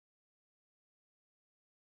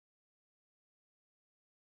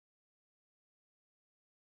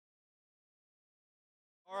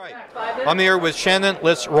All right, I'm here with Shannon,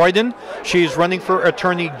 Liss, Riordan. She's running for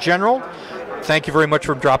Attorney General. Thank you very much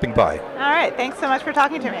for dropping by. All right, thanks so much for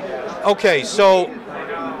talking to me. Okay, so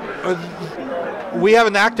we have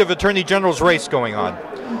an active Attorney General's race going on.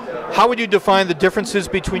 How would you define the differences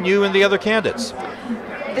between you and the other candidates?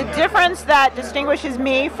 The difference that distinguishes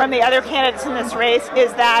me from the other candidates in this race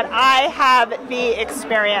is that I have the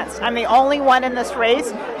experience. I'm the only one in this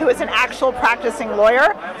race who is an actual practicing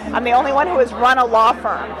lawyer. I'm the only one who has run a law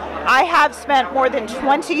firm. I have spent more than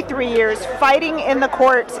 23 years fighting in the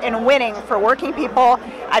courts and winning for working people.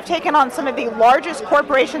 I've taken on some of the largest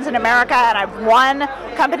corporations in America, and I've won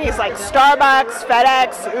companies like Starbucks,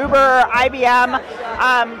 FedEx, Uber, IBM.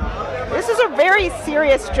 This is a very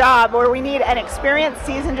serious job where we need an experienced,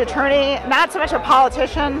 seasoned attorney, not so much a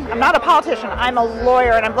politician. I'm not a politician, I'm a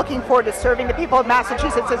lawyer, and I'm looking forward to serving the people of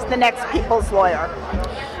Massachusetts as the next people's lawyer.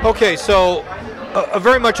 Okay, so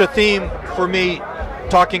very much a theme for me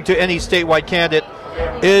talking to any statewide candidate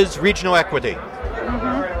is regional equity.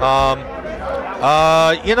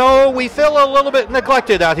 You know, we feel a little bit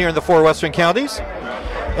neglected out here in the four western counties,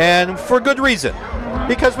 and for good reason,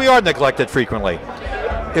 because we are neglected frequently.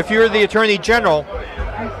 If you're the Attorney General,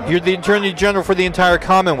 you're the Attorney General for the entire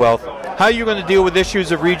Commonwealth. How are you going to deal with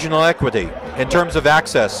issues of regional equity in terms of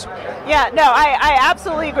access? Yeah, no, I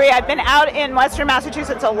absolutely agree. I've been out in Western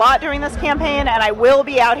Massachusetts a lot during this campaign, and I will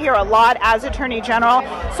be out here a lot as Attorney General.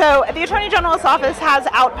 So the Attorney General's office has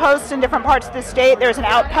outposts in different parts of the state. There's an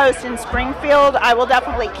outpost in Springfield. I will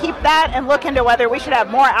definitely keep that and look into whether we should have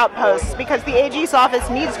more outposts, because the AG's office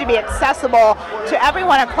needs to be accessible to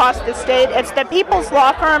everyone across the state. It's the people's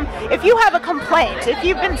law firm. If you have a complaint, if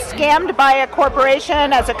you've been scammed by a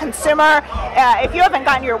corporation as a consumer, if you haven't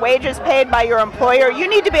gotten your wages paid by your employer, you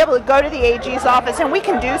need to be able to go to the AG's office, and we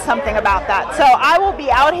can do something about that. So I will be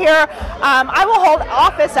out here. I will hold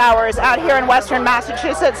office hours out here in Western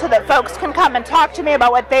Massachusetts so that folks can come and talk to me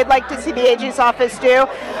about what they'd like to see the AG's office do.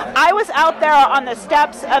 I was out there on the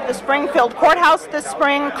steps of the Springfield courthouse this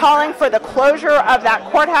spring calling for the closure of that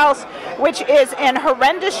courthouse, which is in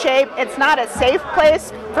horrendous shape. It's not a safe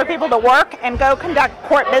place for people to work and go conduct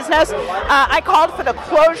court business. I called for the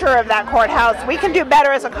closure of that courthouse. We can do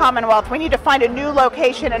better as a Commonwealth. We need to find a new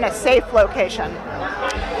location and a safe location.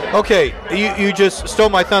 Okay, you just stole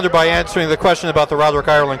my thunder by answering the question about the Roderick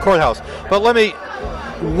Ireland courthouse. But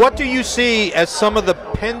what do you see as some of the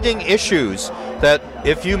pending issues that,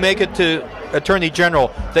 if you make it to Attorney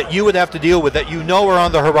General, that you would have to deal with, that you know are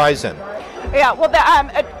on the horizon? Yeah, well,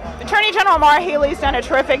 Attorney General Maura Healey's done a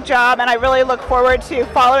terrific job, and I really look forward to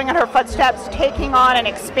following in her footsteps, taking on and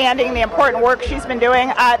expanding the important work she's been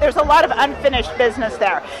doing. There's a lot of unfinished business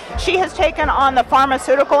there. She has taken on the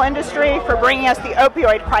pharmaceutical industry for bringing us the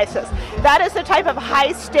opioid crisis. That is the type of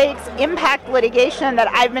high-stakes impact litigation that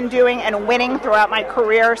I've been doing and winning throughout my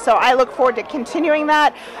career, so I look forward to continuing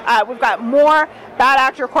that. We've got more bad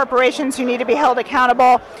actor corporations who need to be held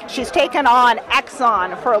accountable. She's taken on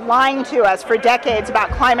Exxon for lying to us for decades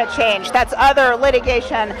about climate change. That's other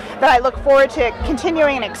litigation that I look forward to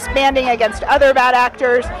continuing and expanding against other bad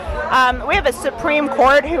actors. We have a Supreme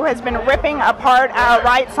Court who has been ripping apart our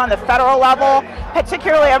rights on the federal level,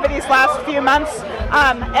 particularly over these last few months.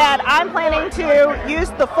 And I'm planning to use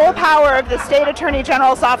the full power of the State Attorney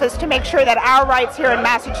General's office to make sure that our rights here in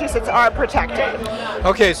Massachusetts are protected.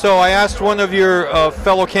 Okay, so I asked one of your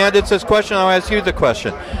fellow candidates this question. I'll ask you the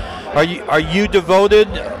question. Are you devoted?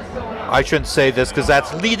 I shouldn't say this because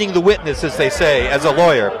that's leading the witness, as they say, as a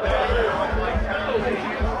lawyer.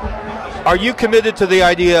 Are you committed to the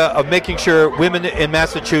idea of making sure women in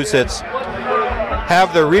Massachusetts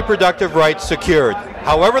have their reproductive rights secured,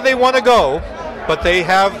 however they want to go, but they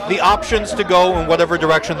have the options to go in whatever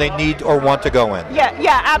direction they need or want to go in?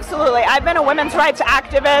 Yeah, absolutely. I've been a women's rights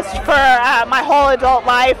activist for my whole adult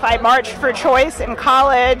life. I marched for choice in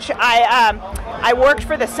college. I worked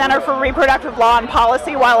for the Center for Reproductive Law and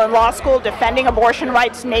Policy while in law school defending abortion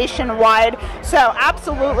rights nationwide. So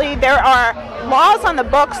absolutely, there are laws on the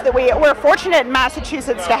books that we're fortunate in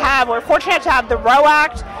Massachusetts to have. We're fortunate to have the Roe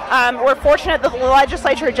Act. We're fortunate that the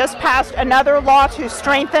legislature just passed another law to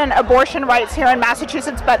strengthen abortion rights here in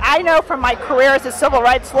Massachusetts. But I know from my career as a civil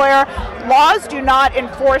rights lawyer, laws do not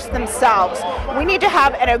enforce themselves. We need to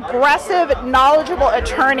have an aggressive, knowledgeable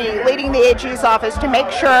attorney leading the AG's office to make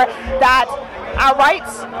sure that our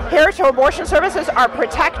rights here to abortion services are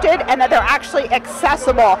protected and that they're actually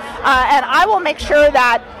accessible. And I will make sure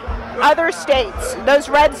that other states, those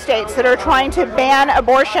red states that are trying to ban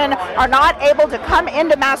abortion, are not able to come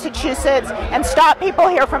into Massachusetts and stop people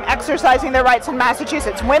here from exercising their rights in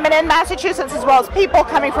Massachusetts. Women in Massachusetts as well as people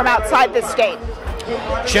coming from outside the state.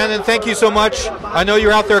 Shannon, thank you so much. I know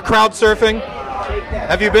you're out there crowd surfing.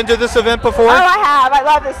 Have you been to this event before? Oh, I have. I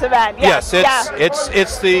love this event. Yes,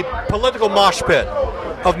 it's the political mosh pit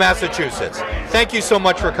of Massachusetts. Thank you so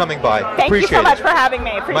much for coming by. Thank you so much for having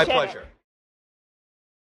me. Appreciate My pleasure. it.